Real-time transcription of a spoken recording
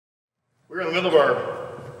We're in the middle of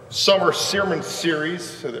our summer sermon series,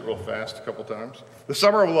 say that real fast a couple times, the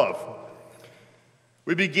Summer of Love.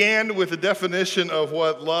 We began with a definition of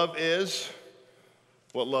what love is,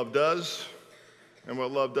 what love does, and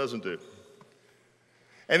what love doesn't do.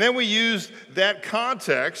 And then we used that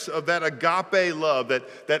context of that agape love,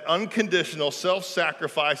 that unconditional,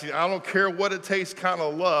 self-sacrificing, I don't care what it takes kind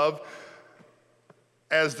of love,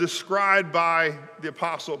 as described by the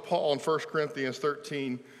Apostle Paul in 1 Corinthians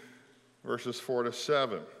 13, verses 4 to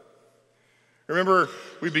 7. Remember,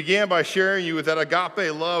 we began by sharing you with that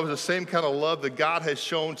agape love is the same kind of love that God has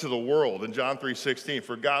shown to the world in John 3:16.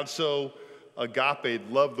 For God so agape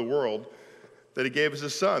loved the world that he gave us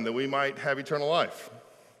his son that we might have eternal life.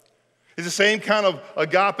 It's the same kind of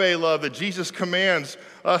agape love that Jesus commands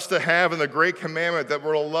us to have in the great commandment that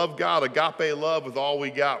we're to love God, agape love with all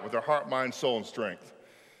we got, with our heart, mind, soul, and strength.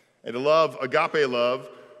 And to love, agape love,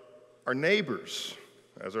 our neighbors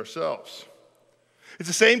as ourselves. It's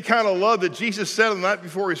the same kind of love that Jesus said on the night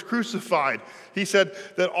before he was crucified. He said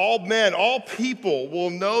that all men, all people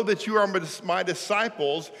will know that you are my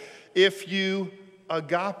disciples if you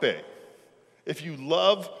agape, if you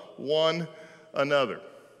love one another.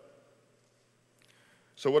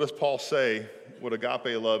 So what does Paul say what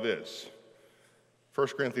agape love is? 1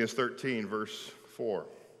 Corinthians 13, verse 4.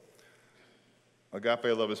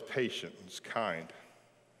 Agape love is patient, it's kind.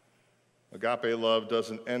 Agape love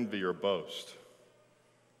doesn't envy or boast.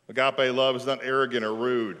 Agape love is not arrogant or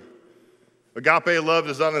rude. Agape love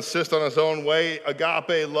does not insist on its own way.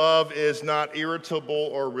 Agape love is not irritable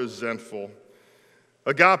or resentful.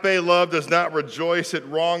 Agape love does not rejoice at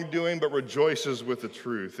wrongdoing, but rejoices with the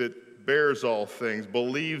truth. It bears all things,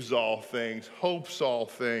 believes all things, hopes all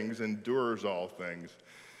things, endures all things.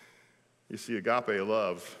 You see, agape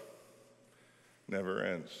love never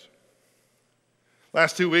ends.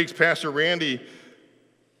 Last 2 weeks, Pastor Randy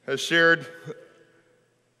has shared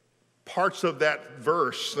parts of that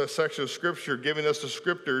verse, that section of Scripture, giving us the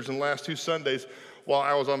scriptures in the last 2 Sundays while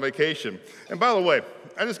I was on vacation. And by the way,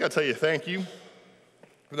 I just got to tell you thank you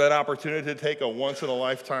for that opportunity to take a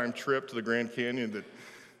once-in-a-lifetime trip to the Grand Canyon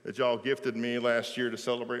that y'all gifted me last year to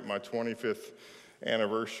celebrate my 25th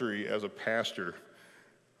anniversary as a pastor.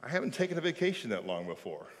 I haven't taken a vacation that long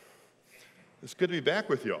before. It's good to be back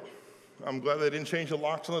with y'all. I'm glad they didn't change the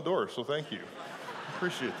locks on the door, so thank you.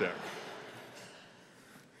 Appreciate that.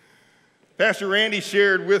 Pastor Randy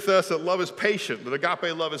shared with us that love is patient, that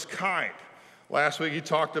agape love is kind. Last week he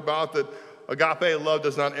talked about that agape love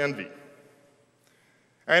does not envy.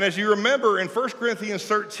 And as you remember in 1 Corinthians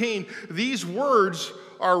 13, these words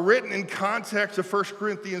are written in context of 1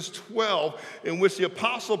 Corinthians 12, in which the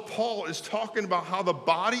Apostle Paul is talking about how the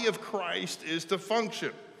body of Christ is to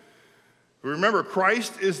function. Remember,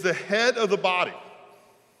 Christ is the head of the body,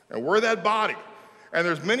 and we're that body. And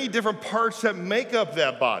there's many different parts that make up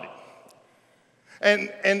that body. And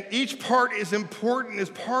each part is important as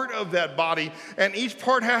part of that body, and each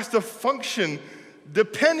part has to function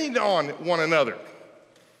depending on one another.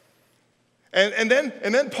 And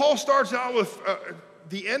then Paul starts out with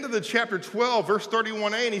the end of the chapter 12, verse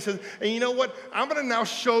 31a, and he says, and you know what? I'm going to now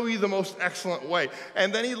show you the most excellent way.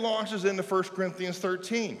 And then he launches into 1 Corinthians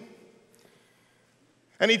 13.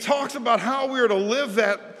 And he talks about how we are to live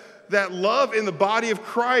that love in the body of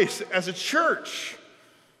Christ as a church,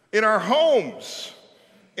 in our homes,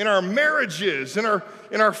 in our marriages, in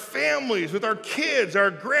our families, with our kids,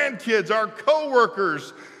 our grandkids, our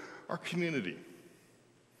coworkers, our community.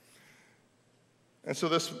 And so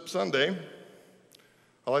this Sunday,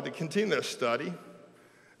 I'd like to continue this study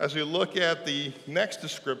as we look at the next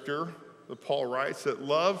descriptor that Paul writes, that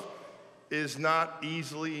love is not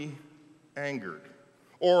easily angered.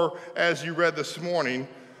 Or, as you read this morning,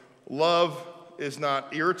 love is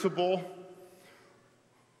not irritable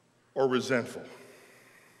or resentful.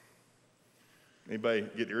 Anybody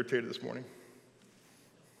get irritated this morning?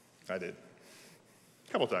 I did.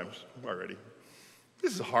 A couple times already.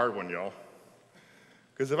 This is a hard one, y'all.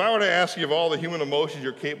 Because if I were to ask you of all the human emotions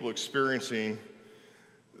you're capable of experiencing,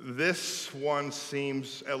 this one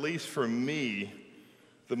seems, at least for me,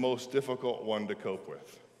 the most difficult one to cope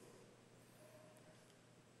with.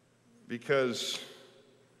 Because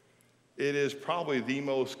it is probably the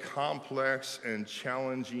most complex and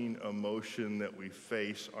challenging emotion that we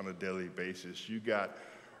face on a daily basis. You've got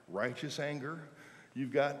righteous anger,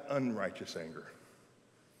 you've got unrighteous anger.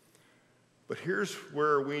 But here's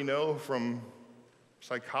where we know from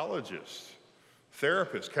psychologists,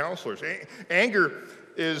 therapists, counselors, anger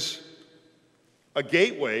is a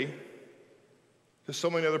gateway to so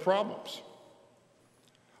many other problems.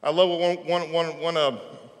 I love what one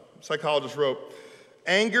psychologist wrote.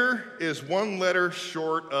 Anger is one letter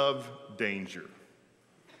short of danger.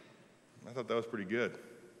 I thought that was pretty good.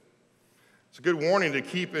 It's a good warning to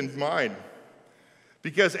keep in mind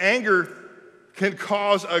because anger can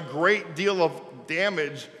cause a great deal of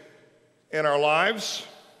damage in our lives,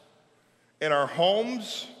 in our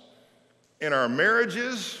homes, in our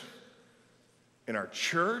marriages, in our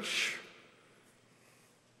church,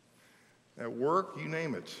 at work, you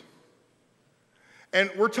name it. And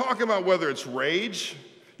we're talking about whether it's rage,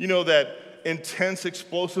 you know, that intense,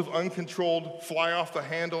 explosive, uncontrolled, fly off the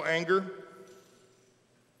handle anger.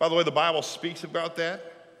 By the way, the Bible speaks about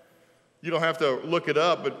that. You don't have to look it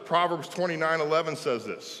up, but Proverbs 29:11 says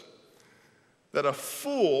this, that a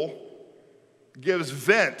fool gives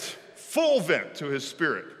full vent to his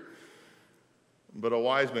spirit, but a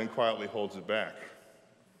wise man quietly holds it back.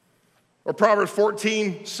 Or Proverbs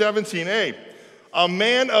 14:17a, a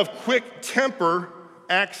man of quick temper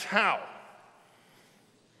acts how?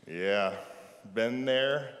 Yeah, been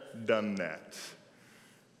there, done that.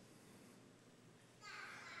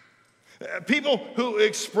 People who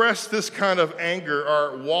express this kind of anger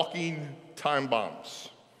are walking time bombs,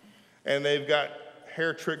 and they've got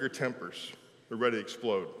hair trigger tempers. They're ready to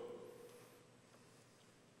explode.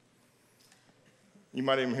 You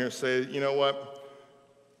might even hear say, you know what?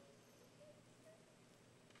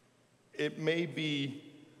 It may be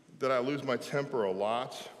that I lose my temper a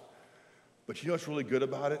lot, but you know what's really good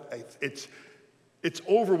about it? It's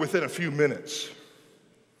over within a few minutes.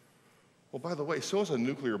 Well, by the way, so is a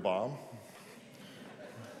nuclear bomb.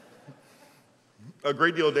 A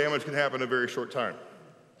great deal of damage can happen in a very short time.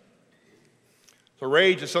 So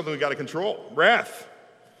rage is something we got to control. Wrath.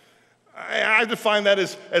 I define that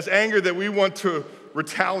as anger that we want to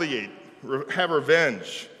retaliate, have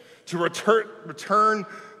revenge, to return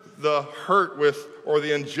the hurt with, or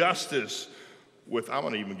the injustice with, I'm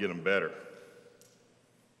going to even get them better.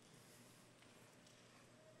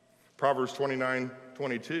 Proverbs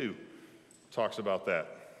 29:22 talks about that.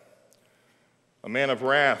 A man of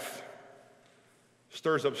wrath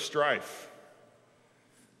stirs up strife,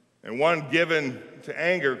 and one given to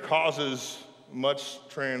anger causes much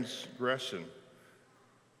transgression.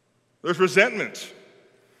 There's resentment.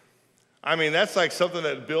 I mean, that's like something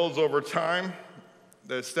that builds over time,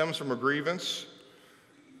 that stems from a grievance,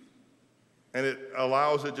 and it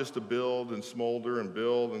allows it just to build and smolder and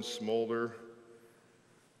build and smolder.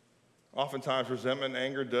 Oftentimes, resentment and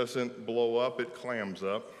anger doesn't blow up, it clams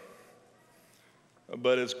up.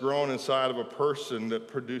 But it's grown inside of a person that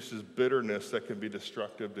produces bitterness that can be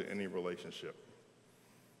destructive to any relationship.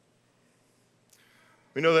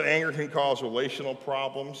 We know that anger can cause relational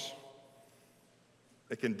problems.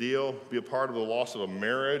 It can be a part of the loss of a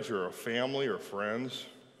marriage or a family or friends.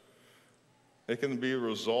 It can be a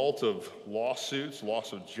result of lawsuits,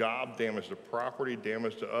 loss of job, damage to property,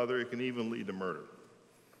 damage to others. It can even lead to murder.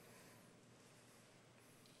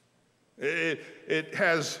 It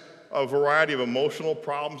has a variety of emotional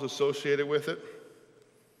problems associated with it.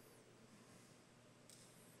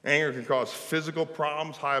 Anger can cause physical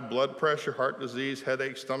problems, high blood pressure, heart disease,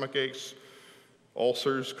 headaches, stomach aches,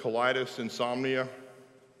 ulcers, colitis, insomnia.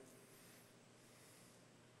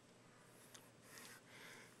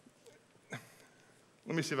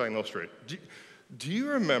 Let me see if I can illustrate. Do you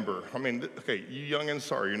remember, okay, you youngins,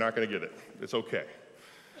 sorry, you're not going to get it. It's okay.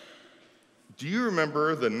 Do you remember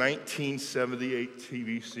the 1978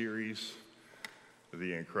 TV series,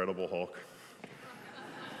 The Incredible Hulk?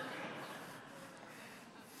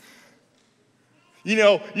 You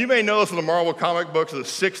know, you may know this in the Marvel comic books of the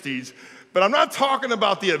 60s, but I'm not talking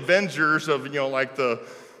about the Avengers of, like the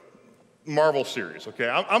Marvel series, okay?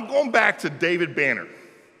 I'm going back to David Banner,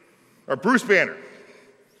 or Bruce Banner.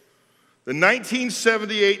 The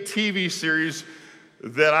 1978 TV series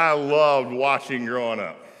that I loved watching growing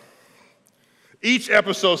up. Each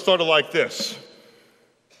episode started like this.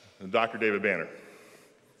 Dr. David Banner,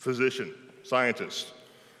 physician, scientist,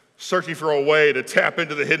 searching for a way to tap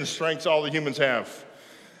into the hidden strengths all the humans have.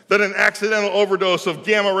 Then an accidental overdose of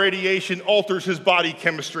gamma radiation alters his body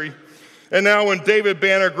chemistry. And now when David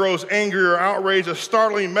Banner grows angry or outraged, a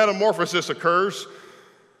startling metamorphosis occurs.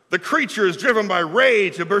 The creature is driven by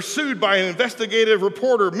rage and pursued by an investigative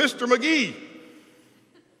reporter, Mr. McGee.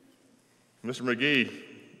 Mr. McGee,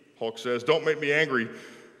 Hulk says, don't make me angry.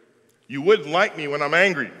 You wouldn't like me when I'm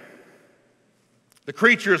angry. The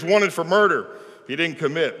creature is wanted for murder. He didn't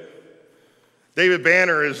commit. David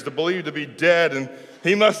Banner is believed to be dead, and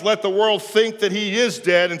he must let the world think that he is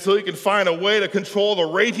dead until he can find a way to control the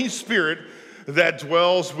raging spirit that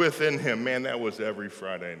dwells within him. Man, that was every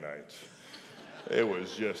Friday night. It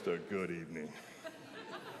was just a good evening.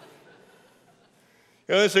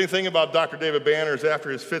 The interesting thing about Dr. David Banner is after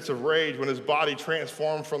his fits of rage, when his body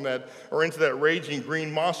transformed from that, or into that raging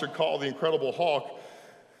green monster called the Incredible Hulk,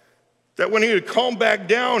 that when he would calm back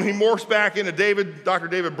down, he morphs back into Dr.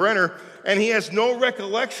 David Brenner, and he has no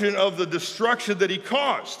recollection of the destruction that he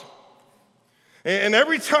caused. And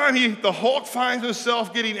every time the Hulk finds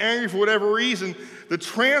himself getting angry for whatever reason, the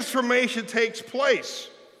transformation takes place.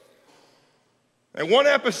 And one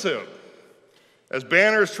episode, as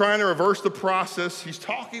Banner is trying to reverse the process, he's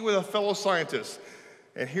talking with a fellow scientist.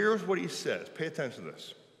 And here's what he says. Pay attention to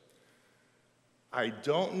this. I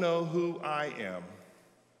don't know who I am.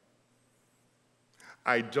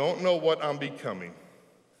 I don't know what I'm becoming.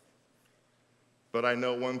 But I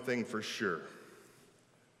know one thing for sure.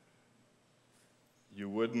 You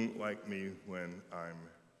wouldn't like me when I'm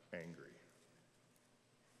angry.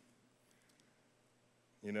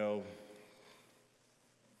 You know,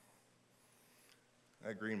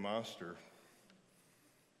 that green monster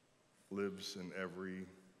lives in every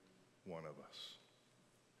one of us.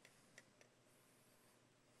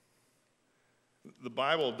 The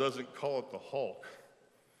Bible doesn't call it the Hulk.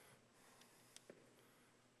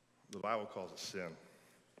 The Bible calls it sin.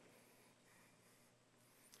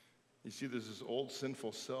 You see, there's this old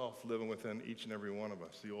sinful self living within each and every one of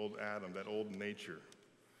us, the old Adam, that old nature.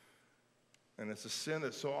 And it's a sin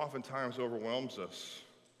that so oftentimes overwhelms us.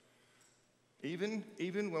 Even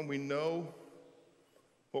when we know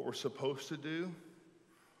what we're supposed to do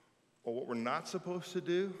or what we're not supposed to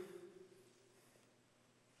do,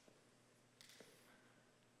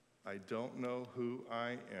 I don't know who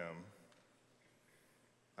I am.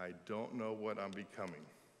 I don't know what I'm becoming.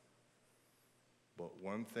 But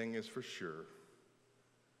one thing is for sure,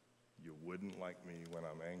 you wouldn't like me when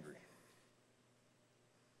I'm angry.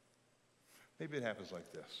 Maybe it happens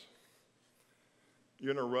like this.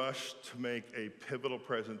 You're in a rush to make a pivotal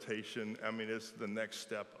presentation. I mean, it's the next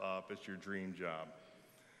step up. It's your dream job.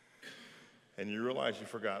 And you realize you've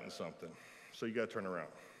forgotten something. So you got to turn around.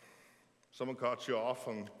 Someone caught you off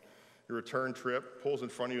on your return trip, pulls in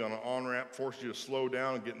front of you on an on-ramp, forces you to slow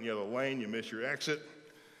down and get in the other lane. You miss your exit.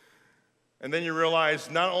 And then you realize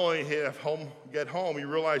not only get home, you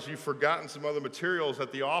realize you've forgotten some other materials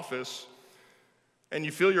at the office, and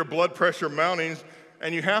you feel your blood pressure mounting,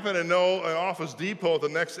 and you happen to know an Office Depot at the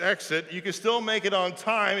next exit. You can still make it on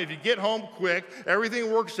time. If you get home quick,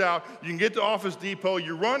 everything works out. You can get to Office Depot,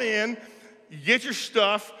 you run in, you get your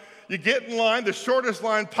stuff, you get in line, the shortest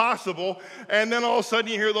line possible, and then all of a sudden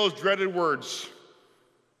you hear those dreaded words.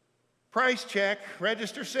 Price check,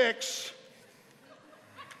 register 6.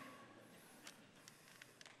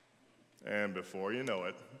 And before you know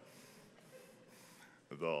it,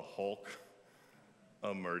 the Hulk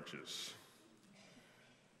emerges.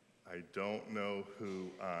 I don't know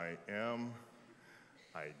who I am.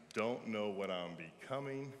 I don't know what I'm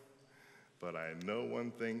becoming, but I know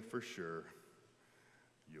one thing for sure.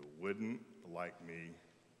 You wouldn't like me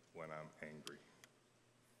when I'm angry.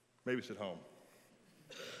 Maybe it's at home.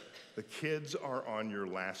 The kids are on your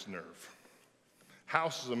last nerve.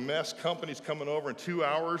 House is a mess. Company's coming over in 2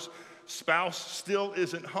 hours. Spouse still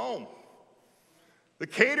isn't home. The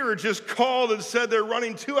caterer just called and said they're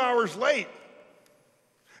running 2 hours late.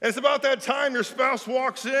 And it's about that time your spouse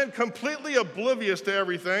walks in, completely oblivious to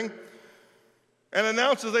everything, and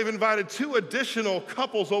announces they've invited 2 additional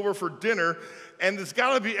couples over for dinner, and it's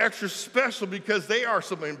got to be extra special because they are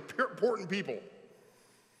some important people.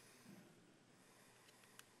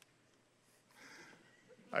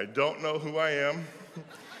 I don't know who I am.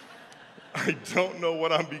 I don't know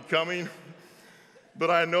what I'm becoming, but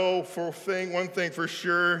I know one thing for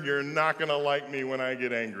sure, you're not going to like me when I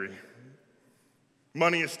get angry.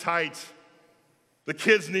 Money is tight. The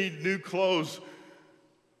kids need new clothes.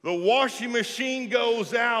 The washing machine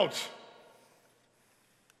goes out.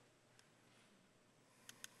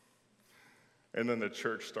 And then the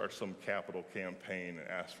church starts some capital campaign and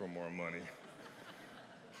asks for more money.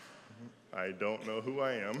 I don't know who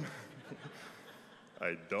I am.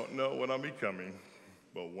 I don't know what I'm becoming,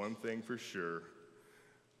 but one thing for sure,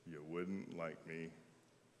 you wouldn't like me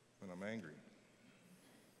when I'm angry.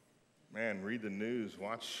 Man, read the news,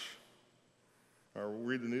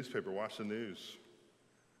 read the newspaper, watch the news.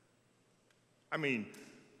 I mean,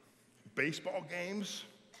 baseball games,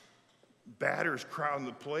 batters crowding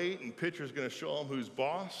the plate, and pitcher's going to show them who's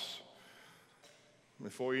boss.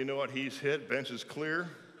 Before you know it, he's hit, bench is clear.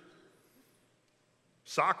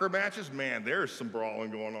 Soccer matches, man, there's some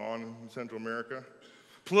brawling going on in Central America.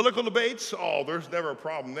 Political debates, oh, there's never a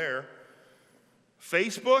problem there.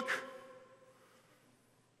 Facebook,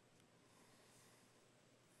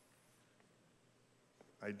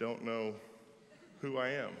 I don't know who I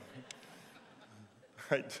am.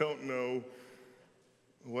 I don't know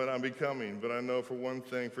what I'm becoming, but I know for one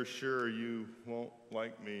thing for sure, you won't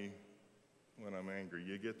like me when I'm angry.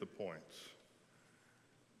 You get the point.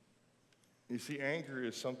 You see, anger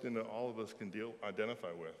is something that all of us can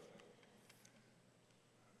identify with.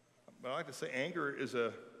 But I like to say anger is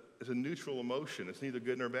a neutral emotion. It's neither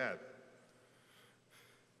good nor bad.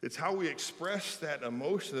 It's how we express that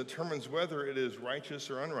emotion that determines whether it is righteous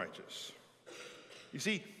or unrighteous. You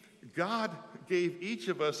see, God gave each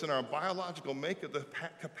of us in our biological makeup the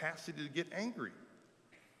capacity to get angry.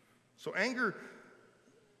 So anger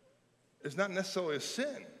is not necessarily a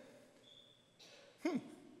sin.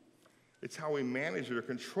 It's how we manage it or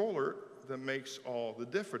control it that makes all the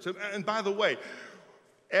difference. And by the way,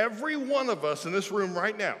 every one of us in this room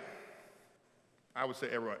right now, I would say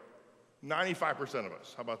everyone, 95% of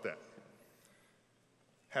us, how about that,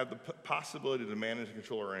 have the possibility to manage and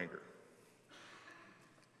control our anger.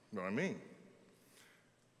 You know what I mean?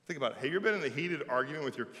 Think about it. Have you ever been in a heated argument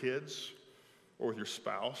with your kids or with your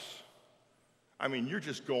spouse? I mean, you're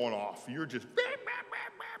just going off. You're just,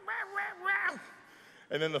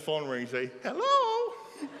 and then the phone rings, you say, hello?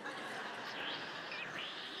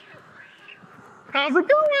 How's it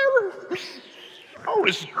going? Oh,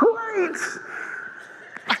 it's great.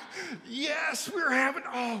 Yes, we're having,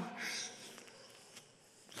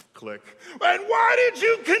 click. And why did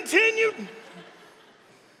you continue?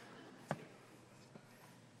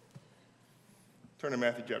 Turn to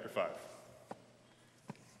Matthew chapter 5.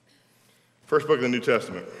 First book of the New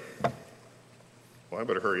Testament. Well, I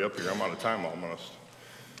better hurry up here. I'm out of time almost.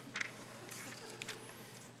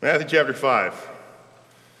 Matthew chapter 5.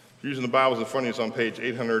 If you're using the Bibles in front of you, it's on page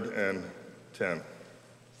 810.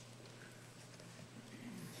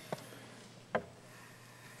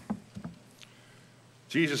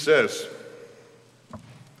 Jesus says,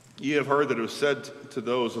 "Ye have heard that it was said to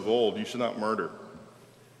those of old, you should not murder.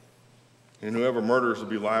 And whoever murders will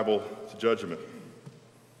be liable to judgment."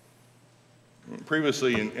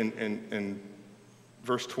 Previously in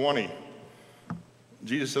verse 20,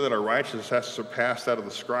 Jesus said that our righteousness has to surpass that of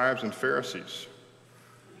the scribes and Pharisees.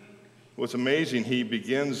 What's amazing, he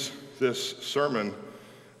begins this sermon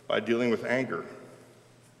by dealing with anger.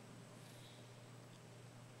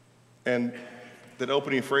 And that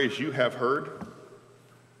opening phrase, "you have heard,"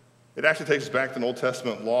 it actually takes us back to an Old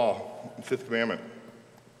Testament law, the Fifth Commandment.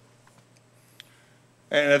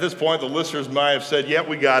 And at this point, the listeners might have said, "Yep,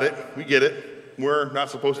 we got it. We get it. We're not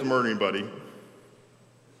supposed to murder anybody.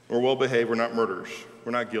 We're well behaved. We're not murderers.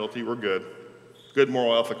 We're not guilty. We're good. Good,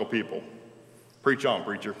 moral, ethical people. Preach on,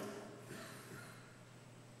 preacher."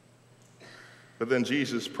 But then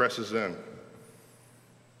Jesus presses in.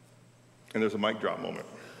 And there's a mic drop moment.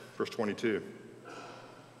 Verse 22.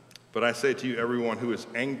 "But I say to you, everyone who is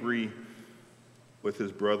angry with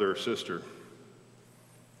his brother or sister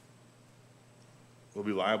will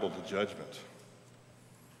be liable to judgment.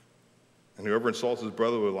 And whoever insults his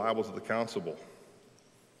brother will be liable to the council.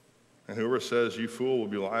 And whoever says, 'you fool,' will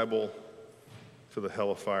be liable to the hell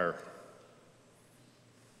of fire."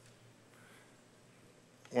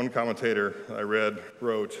 One commentator I read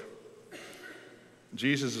wrote,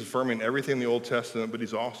 Jesus is affirming everything in the Old Testament, but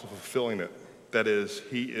he's also fulfilling it. That is,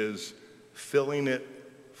 he is filling it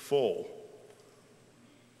full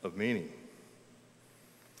of meaning.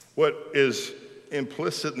 What is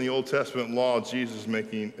implicit in the Old Testament law, Jesus is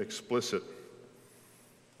making explicit.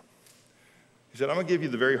 He said, "I'm going to give you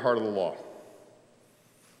the very heart of the law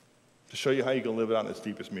to show you how you can live it out in its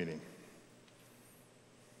deepest meaning.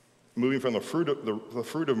 Moving from the fruit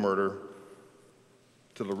of murder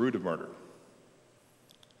to the root of murder,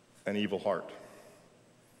 an evil heart."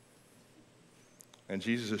 And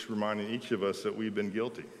Jesus is reminding each of us that we've been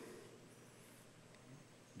guilty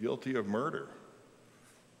of murder,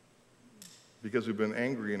 because we've been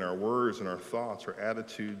angry in our words and our thoughts, our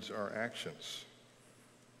attitudes, our actions.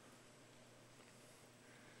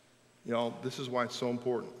 You know, this is why it's so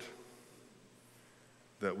important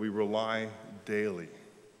that we rely daily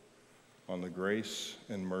on the grace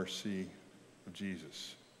and mercy of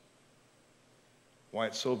Jesus. Why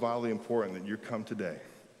it's so vitally important that you come today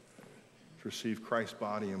to receive Christ's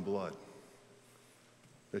body and blood,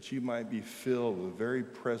 that you might be filled with the very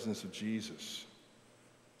presence of Jesus,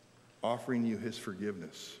 offering you his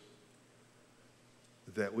forgiveness,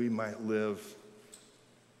 that we might live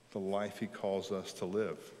the life he calls us to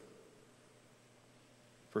live.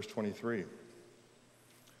 Verse 23,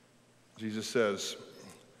 Jesus says,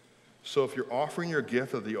 "So if you're offering your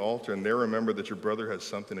gift at the altar and there remember that your brother has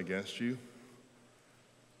something against you,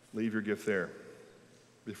 leave your gift there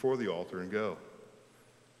before the altar and go.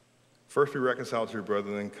 First be reconciled to your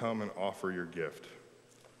brother, then come and offer your gift."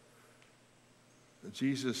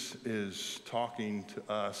 Jesus is talking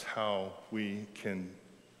to us how we can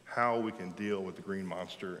deal with the green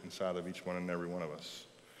monster inside of each one and every one of us.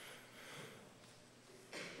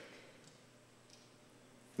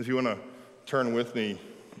 If you want to turn with me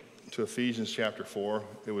to Ephesians chapter 4,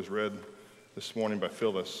 it was read this morning by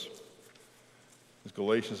Phyllis. It's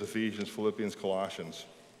Galatians, Ephesians, Philippians, Colossians.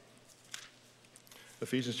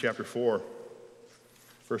 Ephesians chapter 4,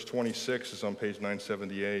 verse 26 is on page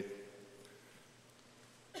 978.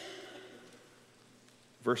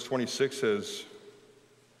 Verse 26 says,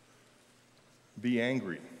 be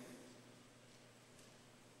angry.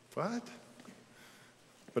 What?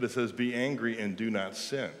 But it says, be angry and do not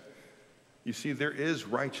sin. You see, there is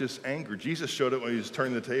righteous anger. Jesus showed it when he was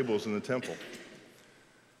turning the tables in the temple.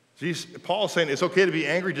 Paul is saying it's okay to be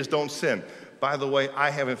angry, just don't sin. By the way,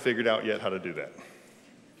 I haven't figured out yet how to do that.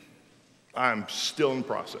 I'm still in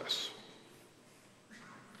process.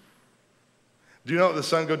 Do you not let the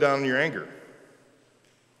sun go down in your anger?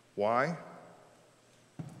 Why?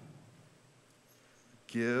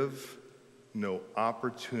 Give no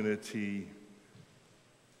opportunity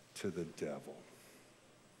to the devil.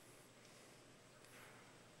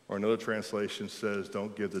 Or another translation says,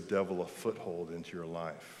 don't give the devil a foothold into your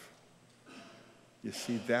life. You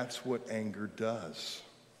see, that's what anger does.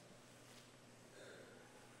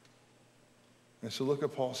 And so look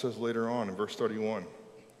what Paul says later on in verse 31.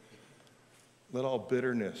 Let all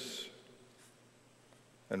bitterness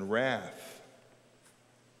and wrath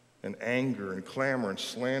and anger and clamor and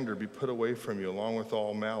slander be put away from you, along with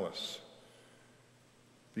all malice.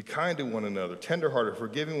 Be kind to one another, tenderhearted,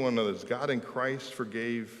 forgiving one another as God in Christ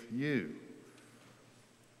forgave you.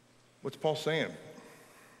 What's Paul saying?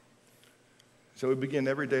 So we begin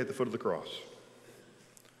every day at the foot of the cross,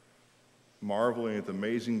 marveling at the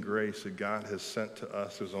amazing grace that God has sent to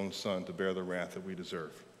us his own Son to bear the wrath that we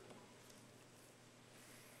deserve.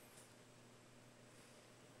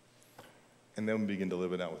 And then we begin to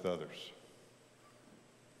live it out with others.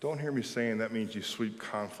 Don't hear me saying that means you sweep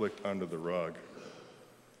conflict under the rug.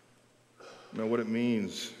 No, what it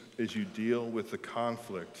means is you deal with the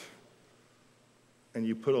conflict and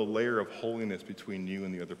you put a layer of holiness between you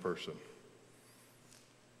and the other person.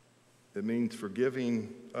 It means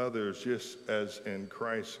forgiving others just as in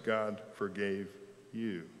Christ God forgave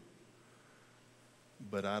you.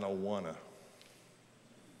 But I don't want to.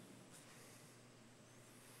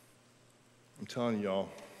 I'm telling y'all,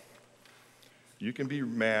 you can be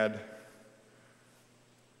mad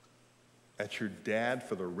at your dad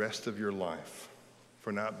for the rest of your life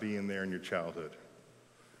for not being there in your childhood.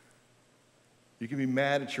 You can be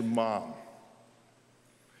mad at your mom.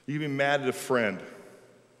 You can be mad at a friend.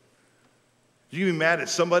 You can be mad at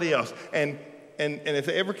somebody else. And if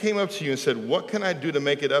they ever came up to you and said, what can I do to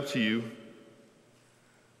make it up to you?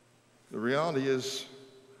 The reality is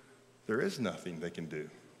there is nothing they can do.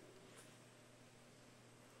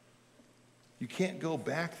 You can't go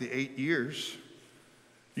back the 8 years.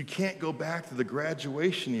 You can't go back to the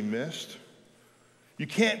graduation you missed. You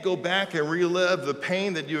can't go back and relive the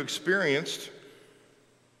pain that you experienced.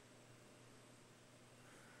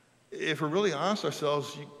 If we're really honest with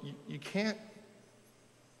ourselves, you can't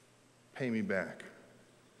pay me back.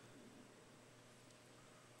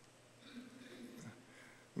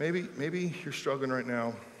 Maybe you're struggling right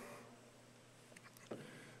now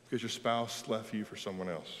because your spouse left you for someone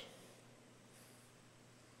else.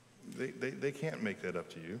 They can't make that up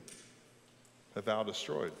to you. A vow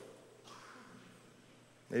destroyed.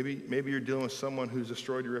 Maybe you're dealing with someone who's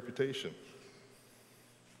destroyed your reputation.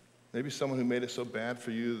 Maybe someone who made it so bad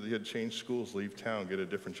for you that you had to change schools, leave town, get a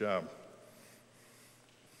different job.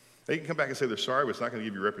 They can come back and say they're sorry, but it's not going to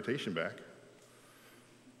give your reputation back.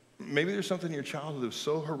 Maybe there's something in your childhood that was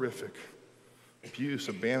so horrific, abuse,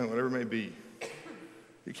 abandonment, whatever it may be.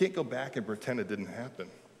 You can't go back and pretend it didn't happen.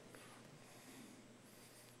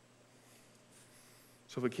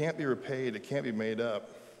 So if it can't be repaid, it can't be made up,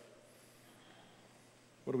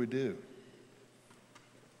 what do?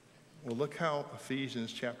 Well, look how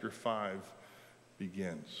Ephesians chapter 5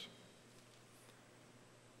 begins.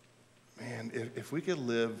 Man, if we could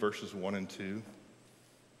live verses 1 and 2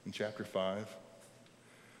 in chapter 5,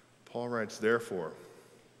 Paul writes, therefore,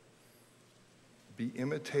 be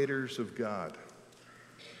imitators of God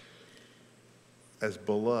as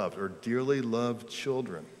beloved or dearly loved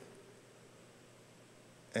children,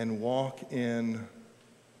 and walk in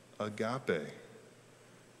agape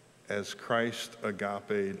as Christ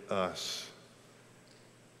agaped us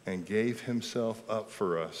and gave himself up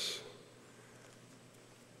for us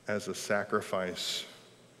as a sacrifice,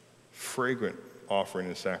 fragrant offering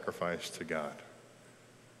and sacrifice to God.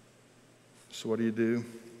 So what do?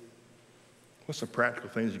 What's some practical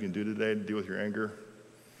things you can do today to deal with your anger?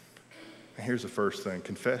 And here's the first thing.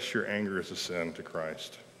 Confess your anger as a sin to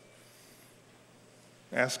Christ.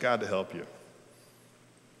 Ask God to help you.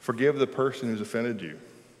 Forgive the person who's offended you.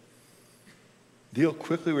 Deal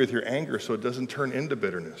quickly with your anger so it doesn't turn into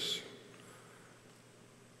bitterness.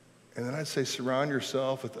 And then I'd say surround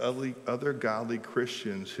yourself with other godly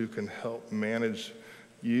Christians who can help manage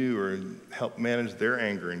you or help manage their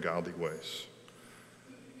anger in godly ways.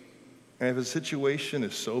 And if a situation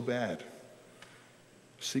is so bad,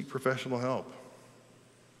 seek professional help.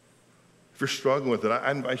 If you're struggling with it,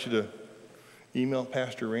 I invite you to email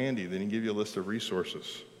Pastor Randy, then he'll give you a list of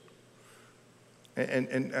resources.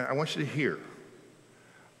 And I want you to hear.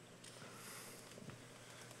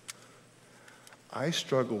 I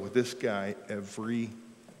struggle with this guy every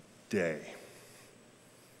day.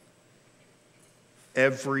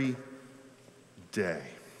 Every day.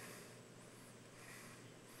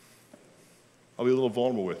 I'll be a little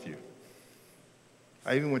vulnerable with you.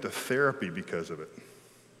 I even went to therapy because of it.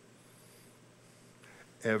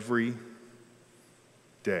 Every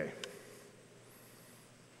day.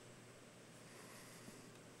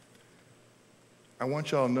 I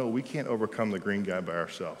want y'all to know we can't overcome the green guy by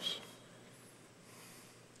ourselves.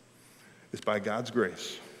 It's by God's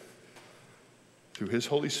grace, through his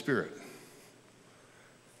Holy Spirit,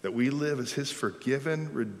 that we live as his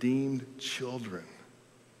forgiven, redeemed children,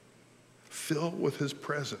 filled with his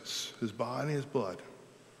presence, his body and his blood,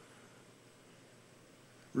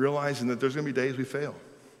 realizing that there's going to be days we fail.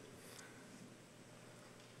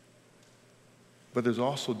 But there's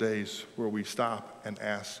also days where we stop and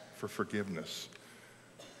ask for forgiveness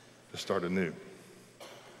to start anew.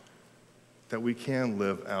 That we can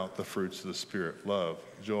live out the fruits of the Spirit: love,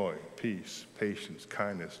 joy, peace, patience,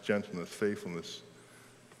 kindness, gentleness, faithfulness,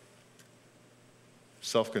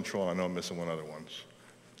 self-control. I know I'm missing one other one.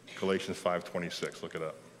 Galatians 5:26, look it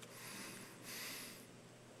up.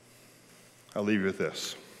 I'll leave you with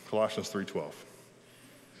this. Colossians 3:12.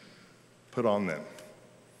 Put on them.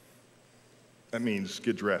 That means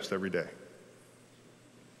get dressed every day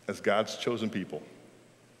as God's chosen people,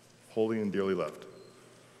 holy and dearly loved.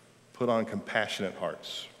 Put on compassionate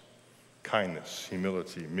hearts, kindness,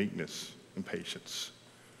 humility, meekness, and patience.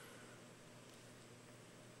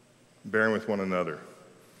 Bearing with one another.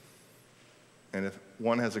 And if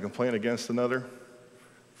one has a complaint against another,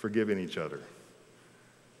 forgiving each other,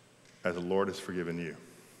 as the Lord has forgiven you.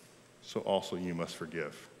 So also you must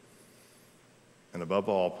forgive. And above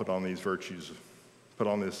all, put on these virtues, put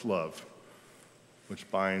on this love, which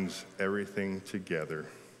binds everything together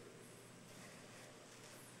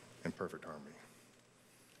in perfect harmony.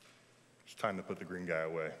 It's time to put the green guy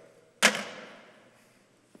away.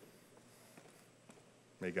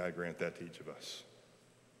 May God grant that to each of us.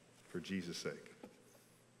 For Jesus' sake.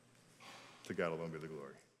 To God alone be the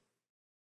glory.